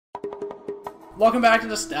Welcome back to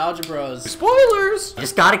Nostalgia Bros. Spoilers!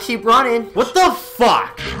 Just gotta keep running. What the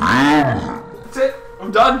fuck? That's it.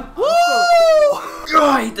 I'm done. Woo! Oh,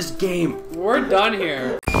 I hate this game. We're done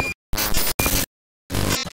here.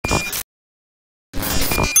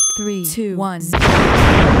 3, 2, 1.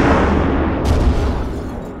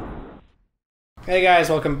 Hey guys,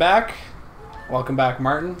 welcome back. Welcome back,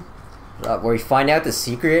 Martin. Where we find out the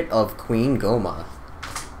secret of Queen Goma.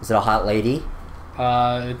 Is it a hot lady?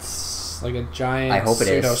 It's like a giant I hope it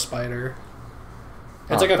is. pseudo spider.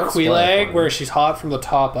 It's Oh, like a don't spoil it Quelaag for me. where she's hot from the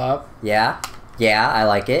top up. Yeah? Yeah, I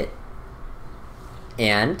like it.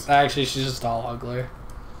 And Actually, she's just all ugly.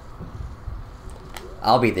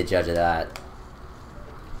 I'll be the judge of that.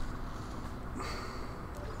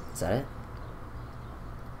 Is that it?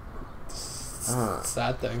 It's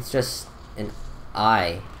that thing. It's just an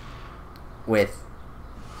eye with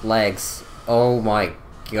legs. Oh my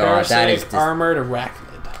god, that is Parasitic armored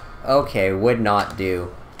arachnid. okay, would not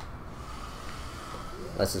do.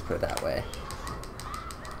 Let's just put it that way.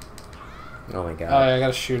 Oh my god. Oh yeah, I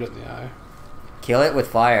gotta shoot it in the eye. Kill it with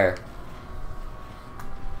fire.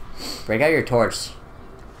 Break out your torch.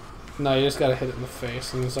 No, you just gotta hit it in the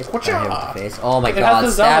face, and it's like, whatcha? Hit it with the face. Oh my It has god,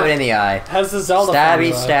 the stab Zelda- it in the eye. It has the Zelda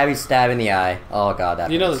Stabby, formula. stabby, stab in the eye. Oh god, that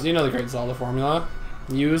You know hurts. the great Zelda formula.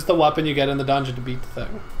 Use the weapon you get in the dungeon to beat the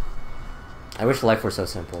thing. I wish life were so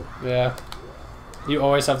simple. Yeah. You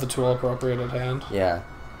always have the tool appropriate at hand. Yeah.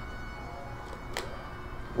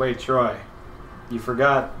 Wait, Troy. You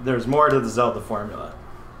forgot there's more to the Zelda formula.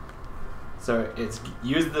 So it's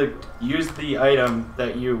use the item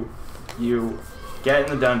that you get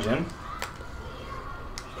in the dungeon.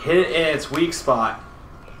 Hit it in its weak spot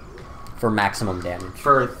For maximum damage.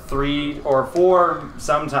 for 3 or 4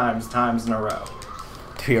 sometimes times in a row.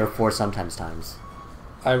 3 or 4 sometimes times.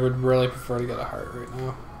 I would really prefer to get a heart right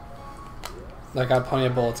now. I got plenty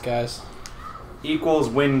of bullets, guys. Equals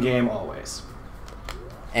win game always.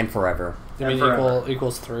 And forever. You And mean forever.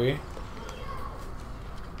 equals 3?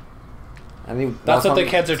 I mean, That's what the welcome-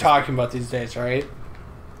 kids are talking about these days, right?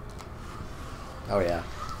 Oh yeah.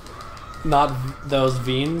 Not those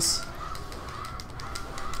Veens.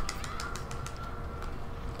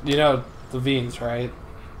 You know the Veens, right?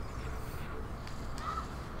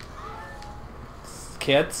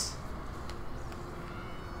 Kids.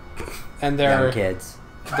 And Young they're kids.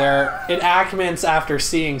 enactments after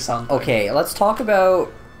seeing something. Okay, let's talk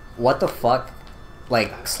about what the fuck,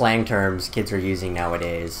 like, slang terms kids are using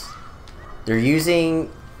nowadays. They're using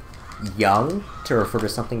young to refer to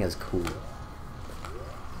something as cool.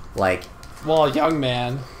 Like, Well, young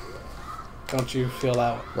man. Don't you feel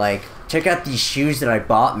that? check out these shoes that I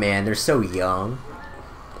bought, man. They're so young.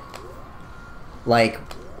 Like,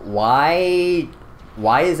 why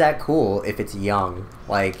is that cool if it's young?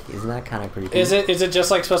 Like, isn't that kind of creepy? Is it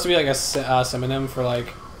just like supposed to be like a synonym for like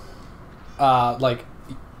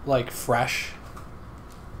fresh?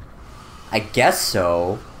 I guess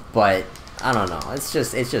so, but I don't know. It's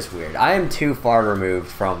just weird. I am too far removed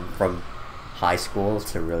from high school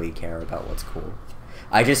to really care about what's cool.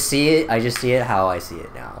 I just see it how I see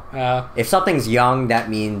it now. If something's young, that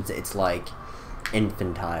means it's like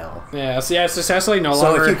infantile. Yeah. So yeah, it's essentially no So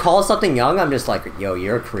longer. if you call something young, I'm just like, yo,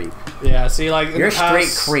 you're a creep. Yeah. See, like in You're a the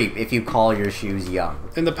past, straight creep if you call your shoes young.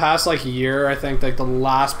 In the past like year, I think like the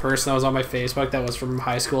last person that was on my Facebook that was from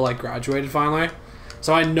high school like graduated finally,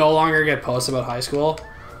 so I no longer get posts about high school.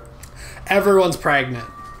 Everyone's pregnant,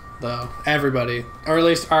 though. Everybody, or at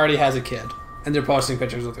least already has a kid, and they're posting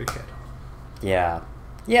pictures with their kid. Yeah.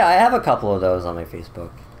 Yeah, I have a couple of those on my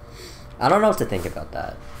Facebook. I don't know what to think about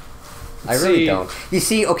that. I really See- don't. You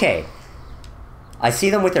see, okay. I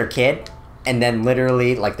see them with their kid, and then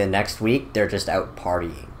literally, like, the next week, they're just out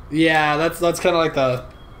partying. Yeah, that's kind of like the.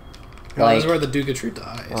 Like- this is where the Dugatru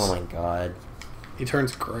dies. Oh my god. He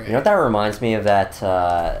turns gray. You know what that reminds me of? That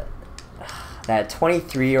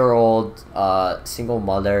 23-year-old single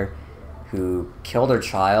mother who killed her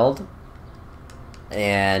child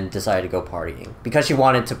and decided to go partying because she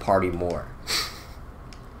wanted to party more.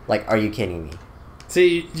 Like, are you kidding me?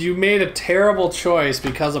 See, you made a terrible choice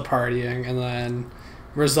because of partying, and then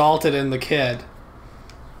resulted in the kid.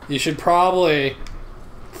 You should probably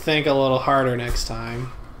think a little harder next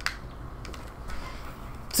time.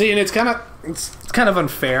 See, and it's kind of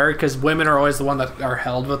unfair because women are always the one that are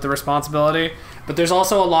held with the responsibility. But there's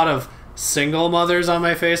also a lot of single mothers on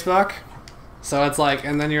my Facebook, so it's like,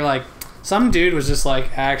 and then you're like, some dude was just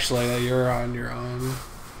like, actually, you're on your own.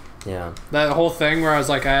 Yeah. That whole thing where I was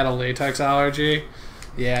like, I had a latex allergy.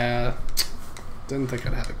 Yeah, didn't think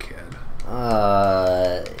I'd have a kid.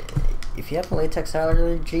 If you have a latex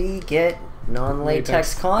allergy, get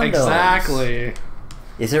non-latex condoms. Exactly.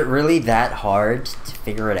 Is it really that hard to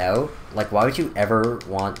figure it out? Like, why would you ever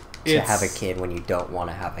want to have a kid when you don't want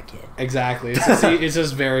to have a kid? Exactly. It's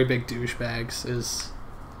just very big douchebags is...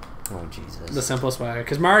 Oh, Jesus. The simplest way.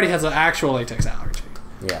 Because Marty has an actual latex allergy.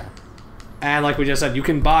 Yeah. And like we just said, you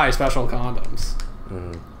can buy special condoms.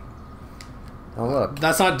 Mm. Oh, look.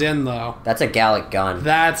 That's not Din, though. That's a Gallic gun.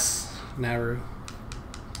 That's Naru.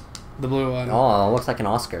 The blue one. Oh, it looks like an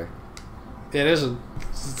Oscar. It is.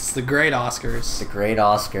 It's the great Oscars. The great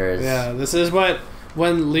Oscars. Yeah, this is what...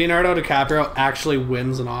 When Leonardo DiCaprio actually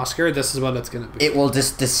wins an Oscar, this is what it's going to be. It will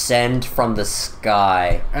just descend from the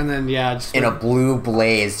sky. And then, yeah... just in a blue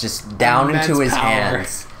blaze, just down into his power.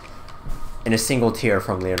 hands. And a single tear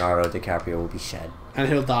from Leonardo DiCaprio will be shed. And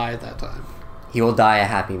he'll die at that time. He will die a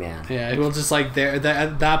happy man. Yeah, he will just like...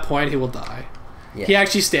 at that point, he will die. Yeah. He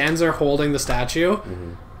actually stands there holding the statue,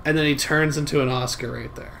 and then he turns into an Oscar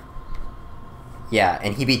right there. Yeah,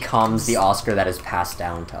 and he becomes the Oscar that is passed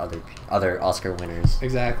down to other Oscar winners.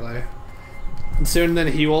 Exactly. And soon then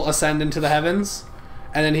he will ascend into the heavens,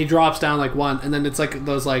 and then he drops down like one, and then it's like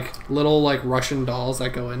those like little like Russian dolls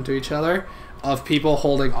that go into each other of people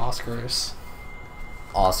holding Oscars.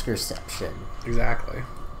 Oscarception. Exactly.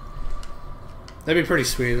 That'd be pretty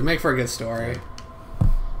sweet. It'd make for a good story.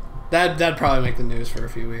 That'd probably make the news for a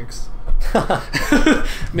few weeks.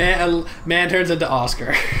 Man turns into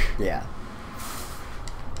Oscar. Yeah.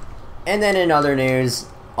 And then in other news,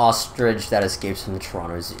 ostrich that escapes from the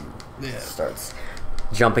Toronto Zoo starts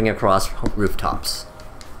jumping across rooftops.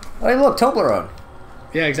 Oh, hey, look, Toblerone.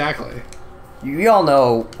 Yeah, exactly. You all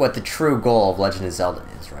know what the true goal of Legend of Zelda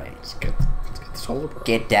is, right? Let's get the Toblerone.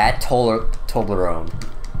 Get that Toblerone.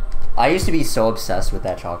 I used to be so obsessed with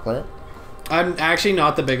that chocolate. I'm actually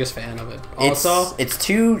not the biggest fan of it. Also, it's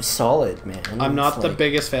too solid, man. I'm not the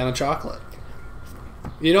biggest fan of chocolate.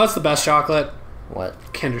 You know what's the best chocolate? What?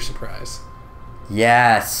 Kinder Surprise.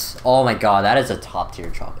 Yes. Oh my god, that is a top tier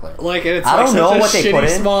chocolate. Like it's I like don't know what such a they put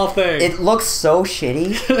shitty in. small thing. It looks so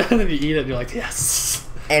shitty. And then you eat it and you're like, yes.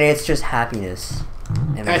 And it's just happiness.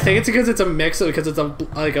 And I think it's because it's a mix of because it's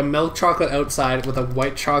like a milk chocolate outside with a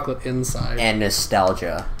white chocolate inside. And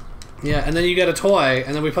nostalgia. Yeah, and then you get a toy,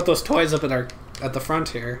 and then we put those toys up at the front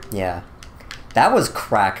here. Yeah. That was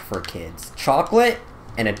crack for kids. Chocolate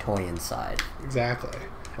and a toy inside. Exactly.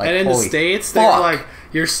 Like, and in the States, they were like,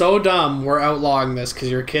 you're so dumb, we're outlawing this because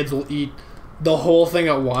your kids will eat the whole thing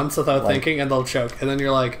at once without thinking, and they'll choke. And then you're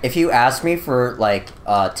like... If you asked me for, like,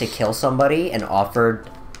 to kill somebody and offered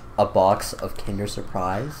a box of Kinder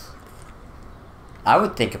Surprise, I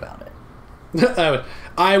would think about it.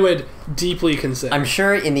 I would deeply consider. I'm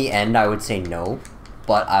sure in the end I would say no,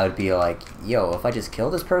 but I would be like, yo, if I just kill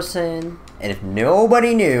this person, and if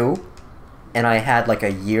nobody knew, and I had like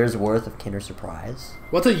a year's worth of Kinder Surprise.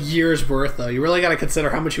 What's a year's worth, though? You really gotta consider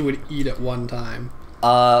how much you would eat at one time.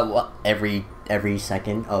 Well, every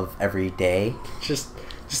second of every day. Just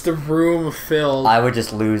a room filled. I would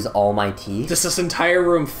just lose all my teeth. Just this entire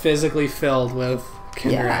room physically filled with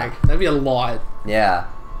Kinder Egg. That'd be a lot. Yeah.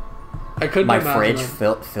 I couldn't my imagine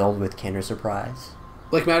fridge filled with Kinder Surprise.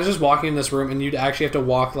 Like, imagine just walking in this room and you'd actually have to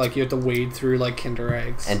walk, like, you have to wade through, like, Kinder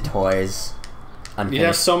Eggs. And toys. You'd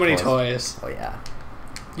have so many toys. Oh, yeah.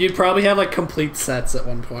 You'd probably have, like, complete sets at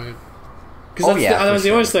one point. Because that was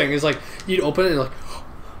the always thing, is, like, you'd open it and you're like, oh,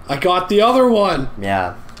 I got the other one!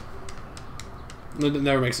 Yeah. It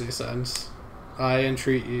never makes any sense. I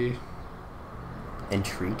entreat ye.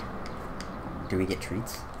 Entreat? Do we get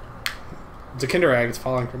treats? It's a Kinder Egg, it's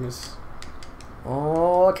falling from his...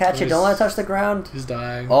 Oh, catch it, don't let it touch the ground. He's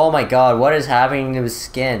dying. Oh my god, what is happening to his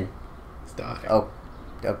skin? He's dying. Oh,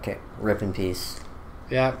 okay. Rip in peace.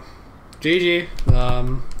 Yeah. GG.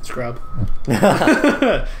 Scrub.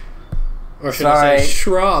 Or should I say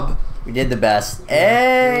shrub? We did the best.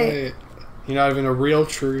 Hey! Right. You're not even a real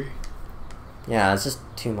tree. Yeah, it's just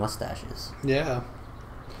two mustaches. Yeah.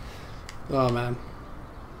 Oh, man.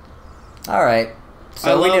 Alright.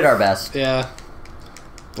 So we did our best. Yeah.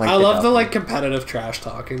 I love the, like, competitive trash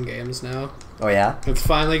talk in games now. Oh, yeah? It's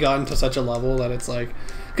finally gotten to such a level that it's like...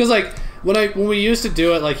 Because, like, when we used to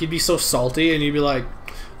do it, like, you'd be so salty and you'd be like,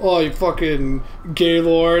 oh, you fucking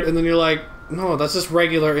gaylord. And then you're like, no, that's just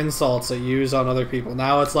regular insults that you use on other people.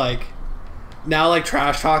 Now it's like... Now, like,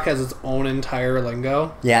 trash talk has its own entire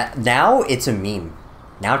lingo. Yeah, now it's a meme.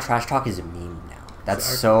 Now trash talk is a meme now. That's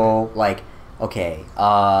so, like... Okay,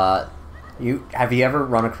 have you ever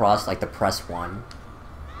run across, like, the Press 1?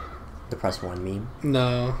 The Press 1 meme?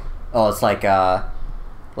 No. Oh, it's like,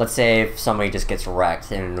 let's say if somebody just gets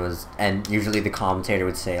wrecked and usually the commentator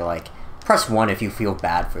would say, like, press 1 if you feel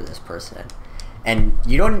bad for this person. And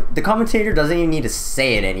the commentator doesn't even need to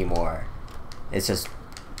say it anymore. It's just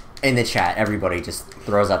in the chat, everybody just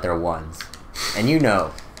throws out their ones, and you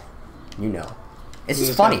know, it's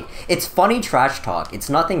just funny. It's funny trash talk. It's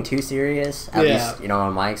nothing too serious. At least in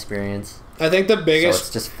my experience. I think the biggest. So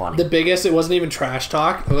it's just funny. The biggest. It wasn't even trash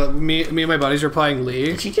talk. Me and my buddies were playing League.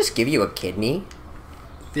 Did she just give you a kidney?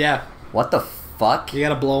 Yeah. What the fuck? You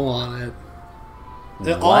gotta blow on it.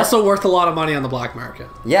 It's also worth a lot of money on the black market.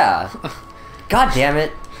 Yeah. God damn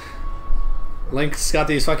it. Link's got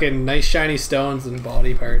these fucking nice shiny stones and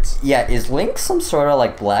body parts. Yeah, is Link some sort of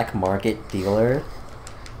like black market dealer?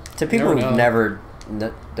 To people who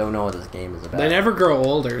don't know what this game is about. They never grow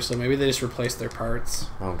older, so maybe they just replace their parts.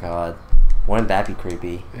 Oh god. Wouldn't that be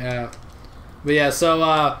creepy? Yeah. But yeah,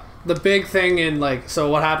 so the big thing in so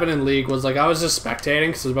what happened in League was I was just spectating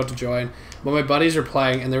because I was about to join, but my buddies were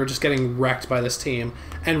playing and they were just getting wrecked by this team.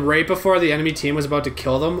 And right before the enemy team was about to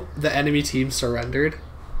kill them, the enemy team surrendered.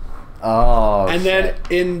 Oh, and then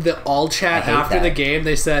in the all chat after the game,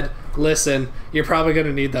 they said, "Listen, you're probably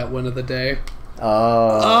gonna need that win of the day."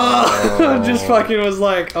 Oh, just fucking was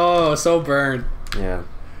so burned. Yeah.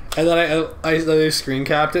 And then I screen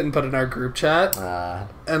capped it and put it in our group chat.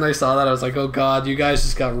 And I saw that, I was like, "Oh god, you guys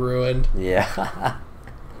just got ruined." Yeah.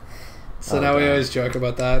 So now we always joke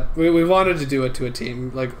about that. We wanted to do it to a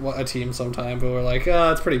team, a team sometime, but we're like,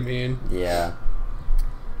 "Oh, it's pretty mean." Yeah.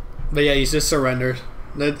 But yeah, he's just surrendered.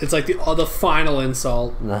 It's like the final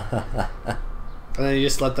insult. And then you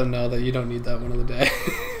just let them know that you don't need that one of the day.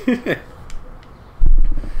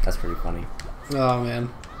 That's pretty funny. Oh man.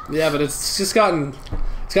 Yeah, but it's just gotten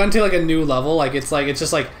to a new level. It's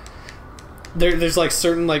just there's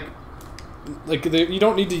certain you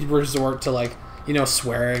don't need to resort to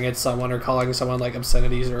swearing at someone or calling someone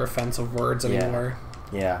obscenities or offensive words anymore.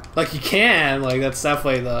 Yeah. You can, that's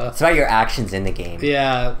definitely it's about your actions in the game.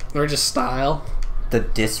 Yeah, or just style. The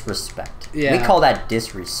disrespect. Yeah. We call that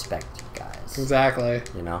disrespect, guys. Exactly.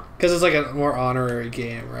 You know? Because it's a more honorary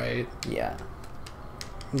game, right? Yeah.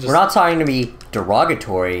 We're not trying to be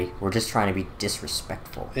derogatory. We're just trying to be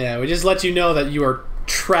disrespectful. Yeah, we just let you know that you are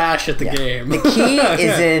trash at the game. The key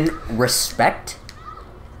is in respect,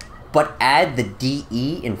 but add the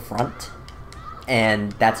DE in front,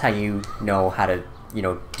 and that's how you know how to,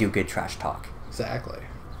 do good trash talk. Exactly.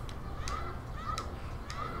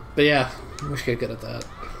 But yeah, we should get good at that.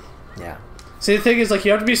 Yeah. See, the thing is,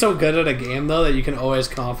 you have to be so good at a game, though, that you can always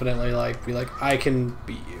confidently, be I can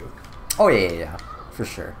beat you. Oh, yeah. For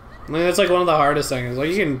sure. I mean, that's, one of the hardest things.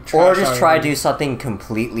 You can or just try to do something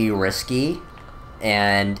completely risky,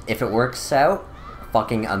 and if it works out,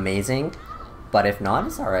 fucking amazing. But if not,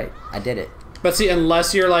 it's alright. I did it. But see,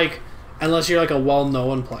 unless you're, a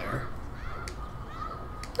well-known player.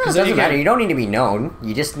 No, it doesn't matter. You don't need to be known.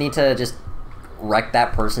 You just need to wreck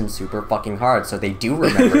that person super fucking hard so they do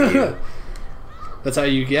remember you. That's how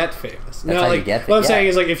you get famous. That's how you get famous. What I'm saying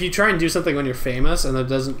is, if you try and do something when you're famous and it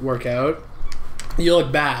doesn't work out, you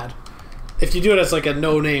look bad. If you do it as a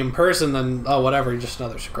no-name person, then whatever, you're just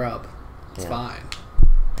another scrub. It's fine.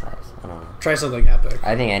 Nice. I don't know. Try something epic.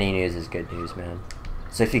 I think any news is good news, man.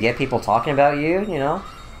 So if you get people talking about you,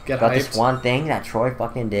 get about hyped. This one thing that Troy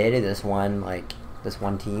fucking did, this one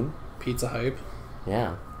team. Pizza hype.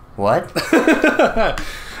 Yeah. What?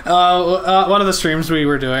 One of the streams we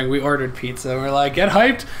were doing, we ordered pizza. And we're get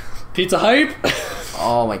hyped, pizza hype.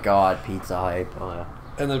 Oh my god, pizza hype. Oh, yeah.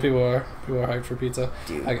 And then people are hyped for pizza.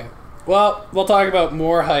 Dude. Okay. Well, we'll talk about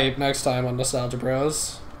more hype next time on Nostalgia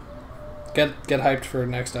Bros. Get hyped for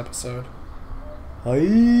next episode.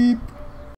 Hype.